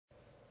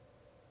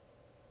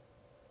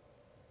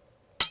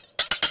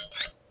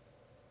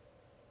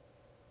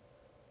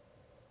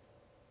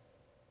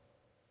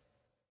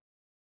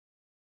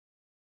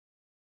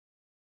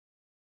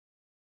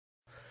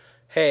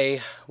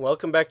Hey,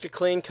 welcome back to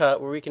Clean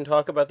Cut, where we can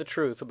talk about the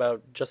truth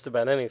about just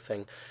about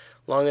anything,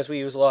 long as we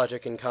use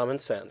logic and common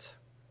sense.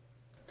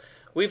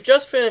 We've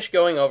just finished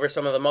going over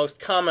some of the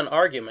most common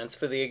arguments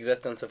for the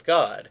existence of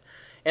God,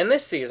 and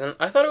this season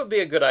I thought it would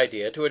be a good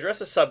idea to address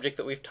a subject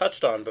that we've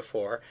touched on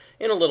before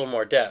in a little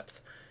more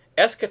depth: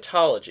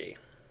 eschatology.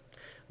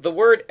 The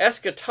word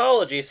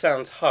eschatology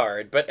sounds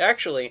hard, but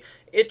actually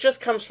it just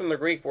comes from the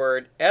Greek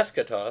word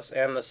eschatos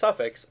and the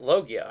suffix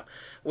logia,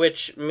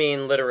 which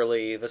mean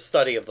literally the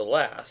study of the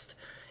last.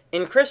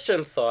 In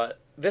Christian thought,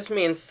 this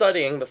means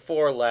studying the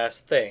four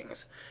last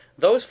things.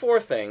 Those four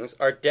things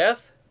are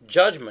death,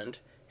 judgment,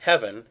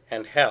 heaven,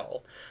 and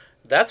hell.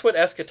 That's what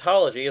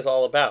eschatology is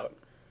all about.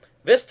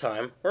 This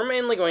time, we're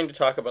mainly going to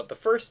talk about the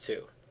first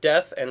two,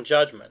 death and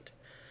judgment.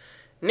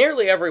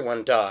 Nearly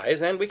everyone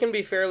dies, and we can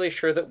be fairly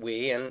sure that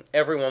we, and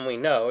everyone we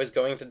know, is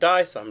going to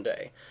die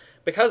someday.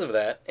 Because of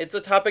that, it's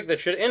a topic that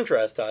should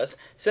interest us,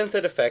 since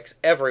it affects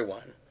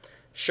everyone.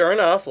 Sure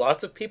enough,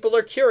 lots of people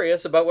are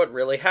curious about what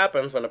really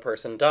happens when a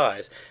person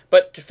dies,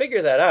 but to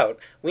figure that out,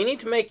 we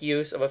need to make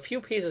use of a few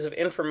pieces of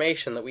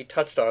information that we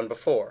touched on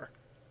before.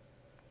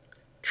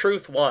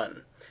 Truth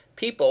 1.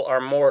 People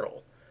are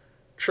mortal.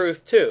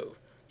 Truth 2.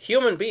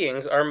 Human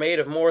beings are made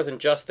of more than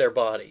just their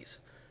bodies.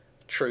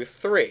 Truth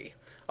 3.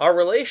 Our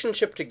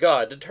relationship to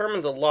God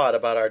determines a lot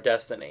about our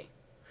destiny.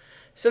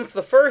 Since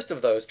the first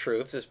of those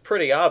truths is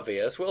pretty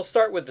obvious, we'll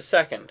start with the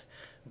second.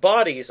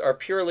 Bodies are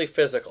purely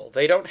physical.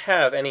 They don't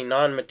have any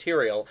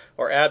non-material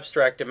or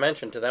abstract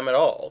dimension to them at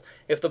all.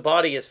 If the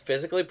body is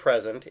physically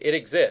present, it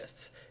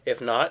exists.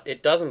 If not,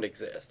 it doesn't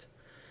exist.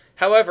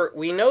 However,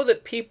 we know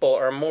that people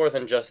are more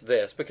than just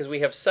this because we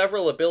have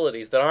several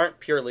abilities that aren't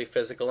purely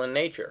physical in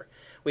nature.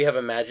 We have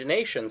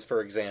imaginations,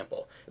 for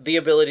example, the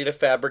ability to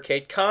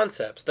fabricate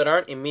concepts that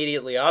aren't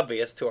immediately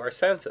obvious to our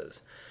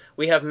senses.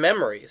 We have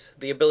memories,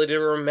 the ability to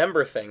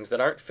remember things that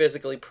aren't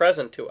physically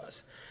present to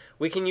us.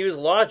 We can use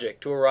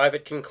logic to arrive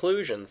at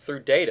conclusions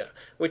through data,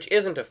 which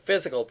isn't a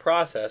physical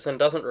process and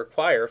doesn't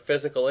require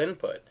physical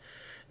input.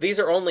 These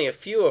are only a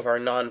few of our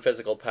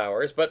non-physical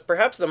powers, but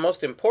perhaps the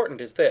most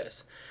important is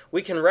this: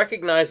 we can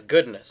recognize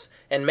goodness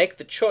and make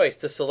the choice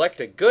to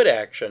select a good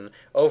action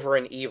over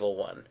an evil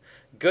one.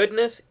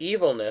 Goodness,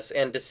 evilness,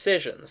 and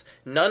decisions,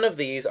 none of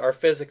these are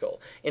physical.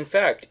 In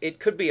fact, it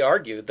could be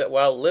argued that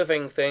while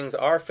living things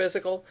are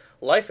physical,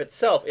 life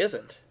itself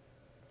isn't.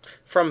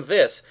 From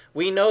this,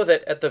 we know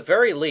that at the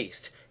very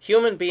least,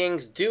 human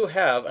beings do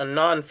have a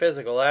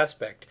non-physical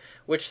aspect,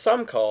 which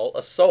some call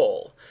a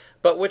soul,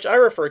 but which I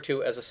refer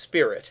to as a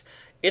spirit.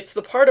 It's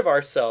the part of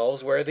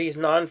ourselves where these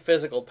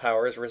non-physical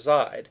powers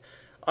reside.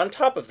 On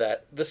top of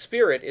that, the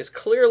spirit is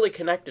clearly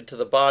connected to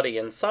the body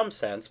in some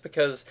sense,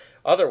 because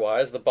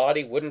otherwise the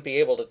body wouldn't be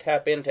able to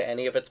tap into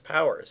any of its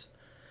powers.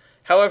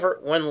 However,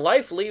 when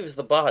life leaves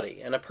the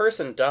body and a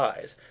person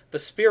dies, the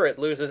spirit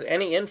loses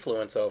any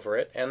influence over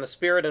it, and the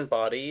spirit and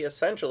body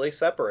essentially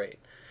separate.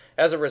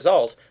 As a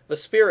result, the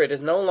spirit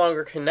is no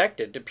longer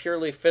connected to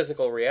purely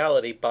physical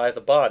reality by the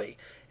body,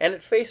 and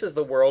it faces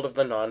the world of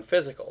the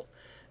non-physical.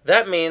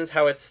 That means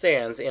how it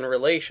stands in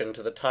relation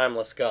to the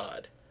timeless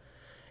God.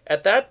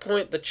 At that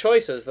point, the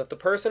choices that the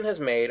person has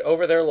made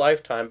over their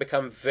lifetime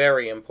become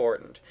very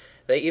important.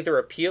 They either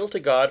appeal to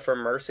God for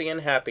mercy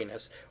and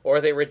happiness, or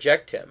they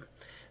reject Him.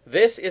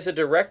 This is a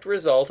direct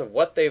result of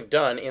what they've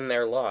done in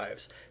their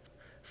lives.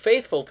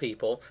 Faithful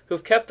people,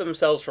 who've kept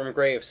themselves from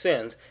grave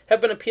sins,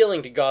 have been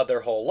appealing to God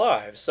their whole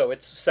lives, so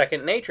it's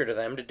second nature to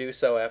them to do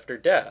so after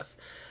death.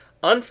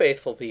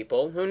 Unfaithful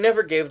people, who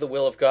never gave the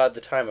will of God the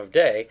time of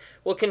day,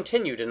 will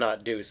continue to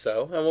not do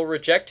so, and will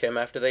reject Him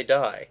after they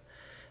die.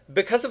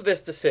 Because of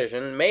this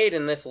decision, made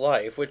in this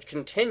life, which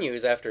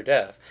continues after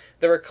death,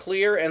 there are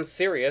clear and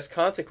serious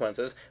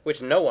consequences which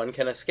no one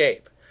can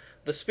escape.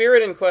 The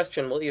spirit in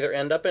question will either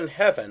end up in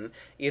heaven,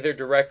 either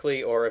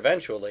directly or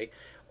eventually,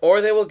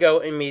 or they will go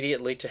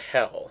immediately to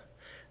hell.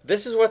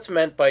 This is what's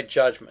meant by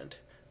judgment.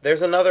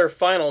 There's another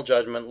final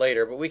judgment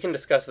later, but we can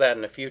discuss that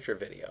in a future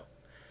video.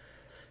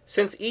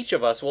 Since each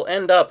of us will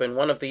end up in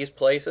one of these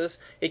places,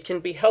 it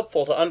can be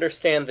helpful to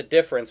understand the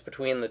difference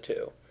between the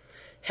two.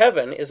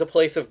 Heaven is a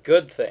place of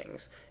good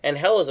things, and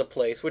hell is a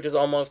place which is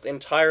almost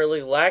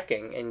entirely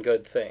lacking in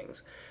good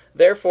things.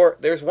 Therefore,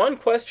 there's one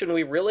question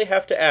we really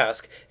have to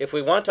ask if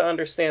we want to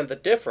understand the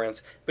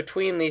difference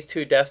between these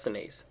two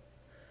destinies.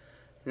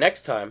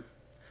 Next time,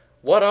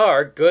 what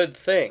are good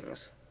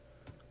things?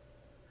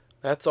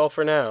 That's all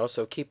for now,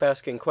 so keep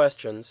asking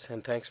questions,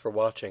 and thanks for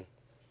watching.